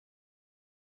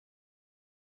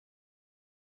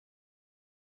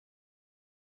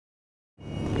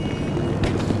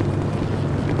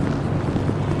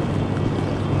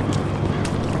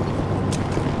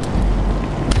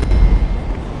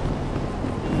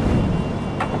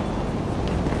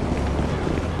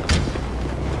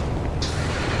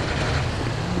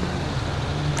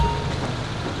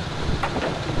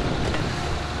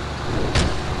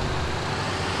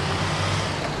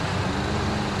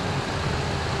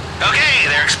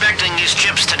They're expecting these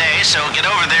chips today, so get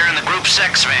over there in the group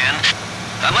sex van.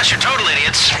 Unless you're total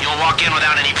idiots, you'll walk in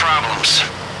without any problems.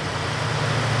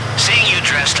 Seeing you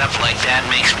dressed up like that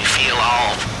makes me feel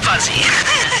all fuzzy.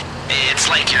 It's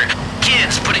like your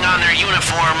kids putting on their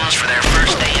uniforms for their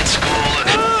first day at school.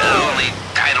 Only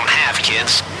I don't have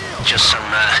kids. Just some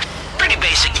pretty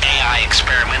basic AI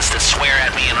experiments that swear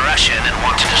at me in Russian and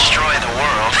want to destroy the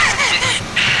world.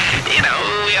 You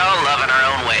know, we all love in our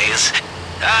own ways.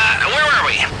 Where were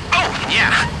we? Oh,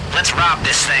 yeah. Let's rob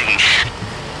this thing.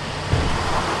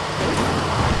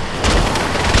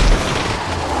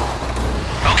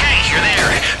 Okay, you're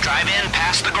there. Drive in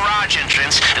past the garage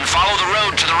entrance and follow the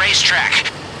road to the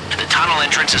racetrack. The tunnel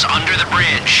entrance is under the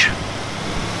bridge.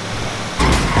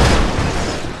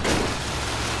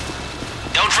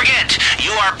 Don't forget,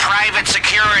 you are private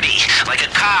security, like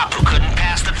a cop who couldn't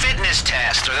pass the fitness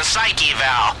test or the psych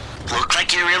eval. Look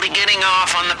like you're really getting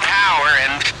off on the power,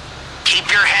 and keep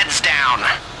your heads down.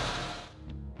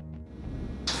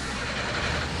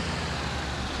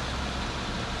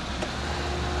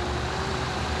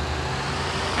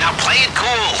 Now play it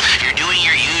cool. You're doing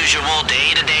your usual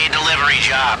day-to-day delivery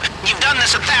job. You've done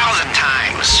this 1,000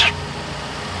 times.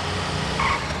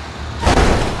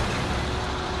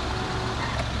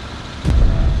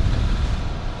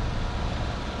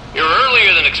 You're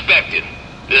earlier than expected.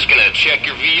 Just gonna check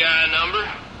your VI number?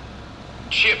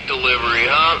 Chip delivery,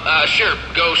 huh? Sure.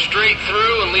 Go straight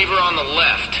through and leave her on the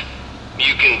left.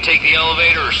 You can take the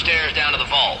elevator or stairs down to the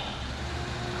vault.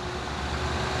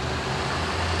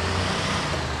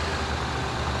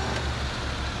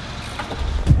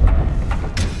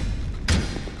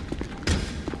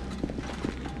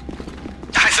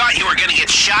 I thought you were gonna get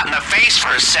shot in the face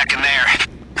for a second there.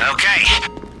 Okay.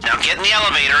 Now get in the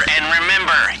elevator and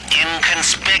remember,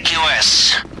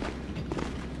 inconspicuous.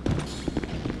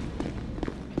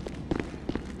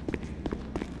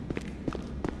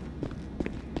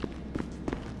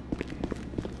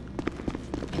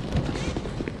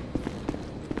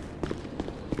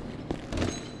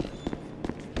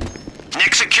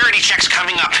 Next security check's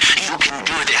coming up. You can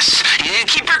do this. You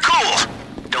keep her cool.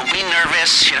 Don't be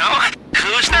nervous, you know?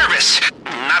 Who's nervous?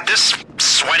 Not this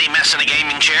sweaty mess in a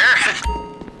gaming chair.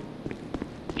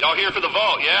 Y'all here for the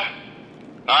vault, yeah?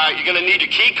 Alright, you're gonna need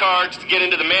your key cards to get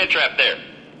into the man trap there.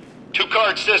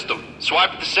 2-card system.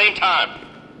 Swipe at the same time.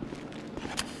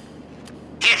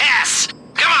 Yes!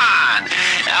 Come on!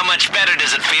 How much better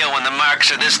does it feel when the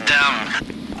marks are this dumb?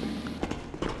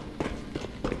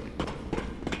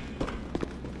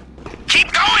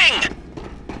 Keep going!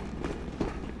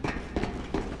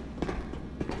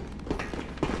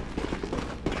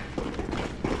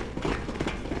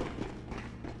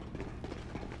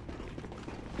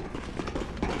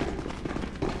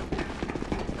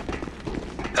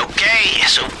 Okay,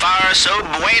 so far so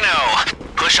bueno.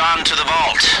 Push on to the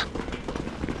vault.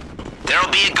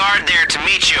 There'll be a guard there to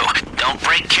meet you. Don't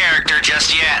break character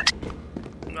just yet.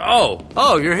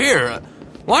 Oh, you're here.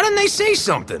 Why didn't they say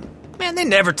something? Man, they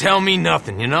never tell me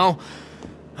nothing, you know?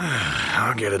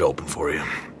 I'll get it open for you.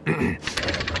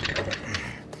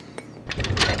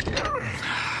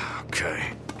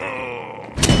 Okay.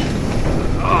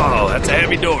 Oh, that's a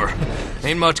heavy door.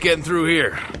 Ain't much getting through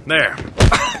here. There.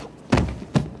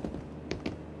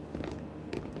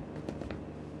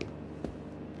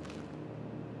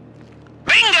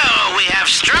 Bingo! We have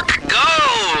struck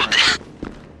gold!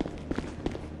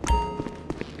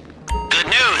 Good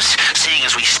news. Seeing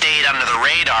as we stayed under the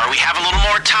radar, we have a little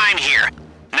more time here.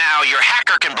 Now, your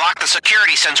hacker can block the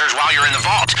security sensors while you're in the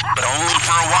vault, but only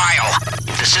for a while.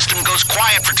 If the system goes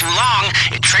quiet for too long,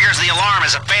 it triggers the alarm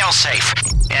as a failsafe.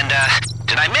 And,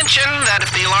 did I mention that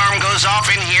if the alarm goes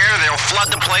off in here, they'll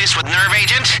flood the place with nerve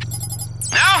agent?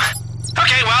 No?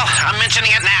 Okay, well, I'm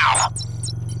mentioning it now.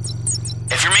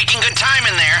 If you're making good time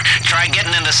in there, try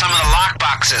getting into some of the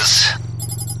lockboxes.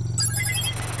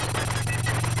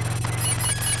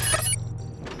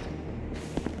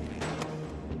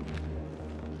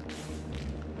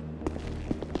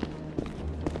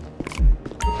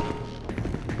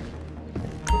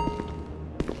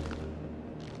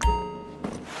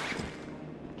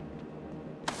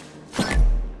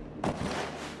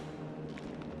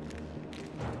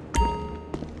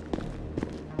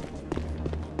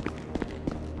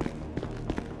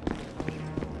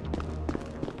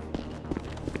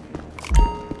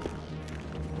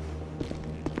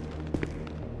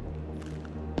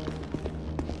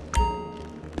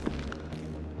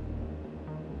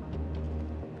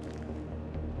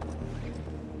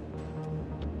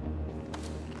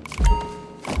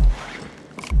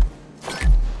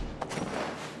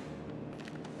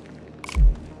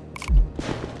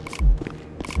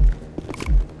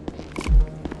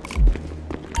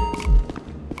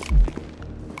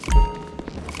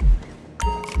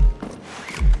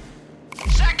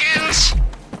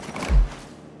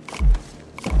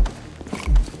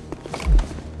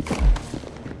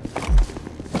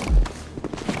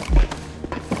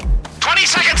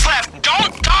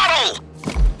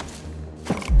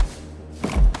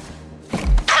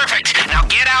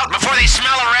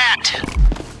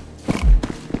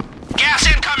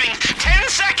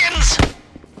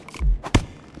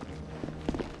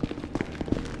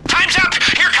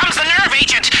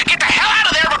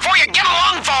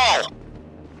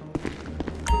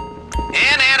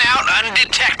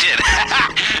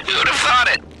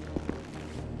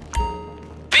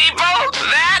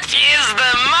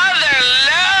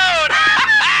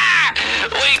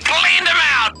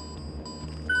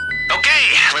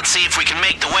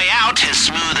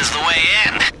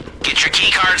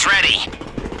 Keycard's ready.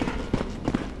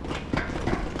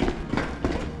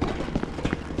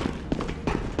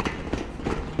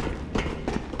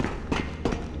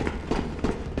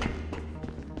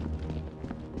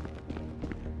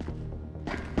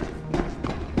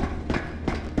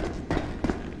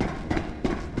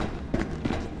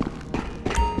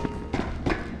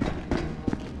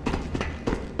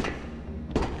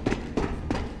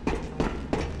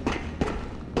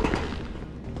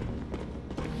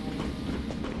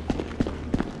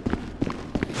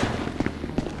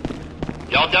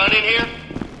 Y'all done in here?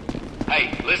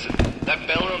 Hey, listen, that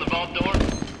fella on the vault door,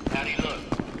 how'd he look?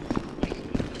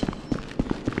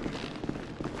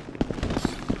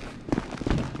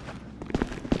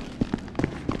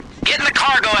 Get in the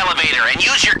cargo elevator and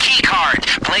use your key card.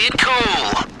 Play it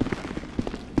cool.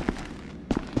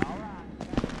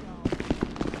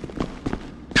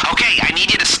 Okay, I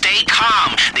need you to stay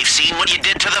calm. They've seen what you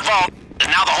did to the vault, and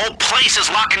now the whole place is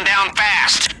locking down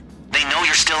fast. They know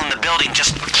you're still in the building.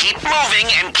 Just keep moving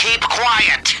and keep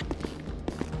quiet.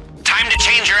 Time to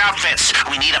change your outfits.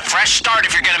 We need a fresh start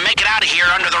if you're gonna make it out of here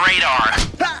under the radar.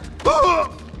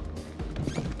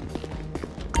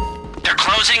 They're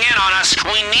closing in on us.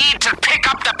 We need to pick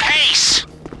up the pace.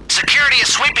 Security is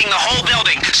sweeping the whole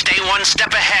building. Stay one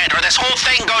step ahead or this whole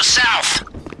thing goes south.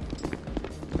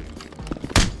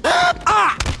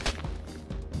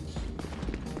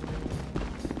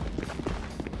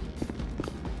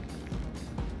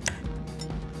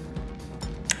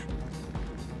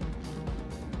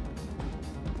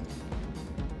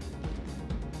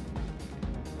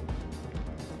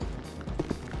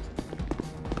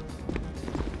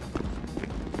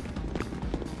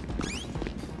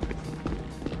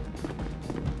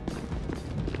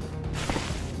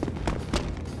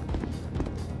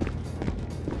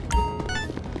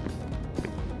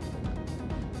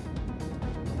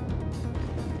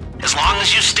 As long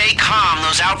as you stay calm,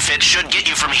 those outfits should get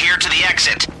you from here to the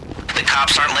exit. The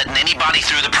cops aren't letting anybody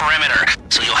through the perimeter,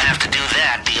 so you'll have to do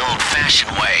that the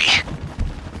old-fashioned way.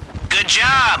 Good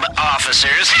job,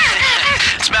 officers.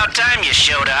 It's about time you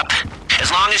showed up.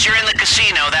 As long as you're in the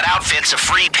casino, that outfit's a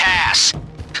free pass.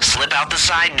 Slip out the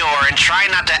side door and try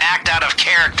not to act out of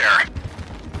character.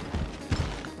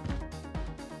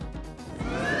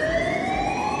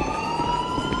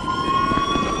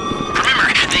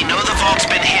 They know the vault's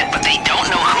been hit, but they don't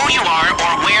know who you are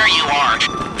or where you are.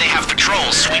 They have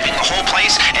patrols sweeping the whole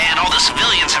place, and all the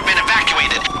civilians have been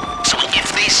evacuated. So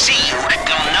if they see you,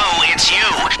 they'll know it's you.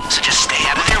 So just stay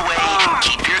out of their way,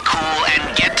 keep your cool, and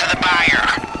get to the buyer.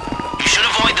 You should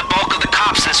avoid the bulk of the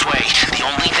cops this way. The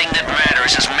only thing that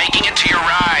matters is making it to your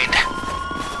ride.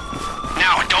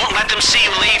 Now, don't let them see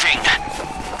you leaving.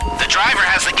 The driver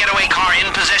has the getaway car in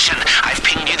position. I've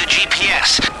pinged you the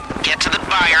GPS. Get to the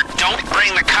buyer, don't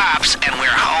bring the cops, and we're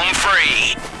home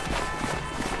free.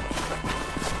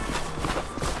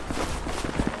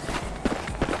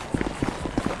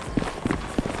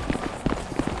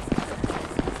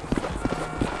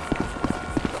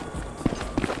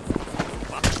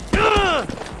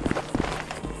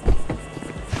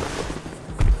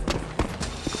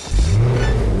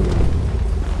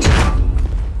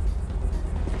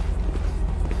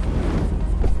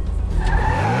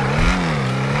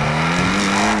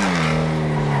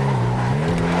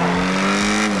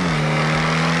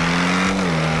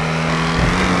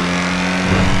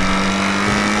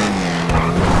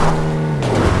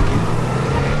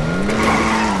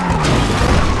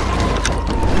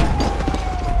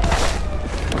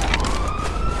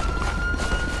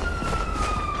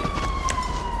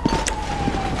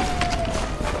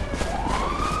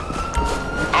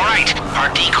 Our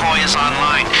decoy is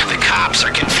online. The cops are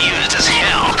confused as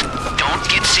hell. Don't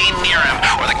get seen near him,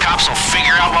 or the cops will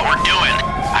figure out what we're doing.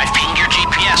 I've pinged your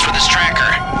GPS for this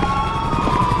tracker.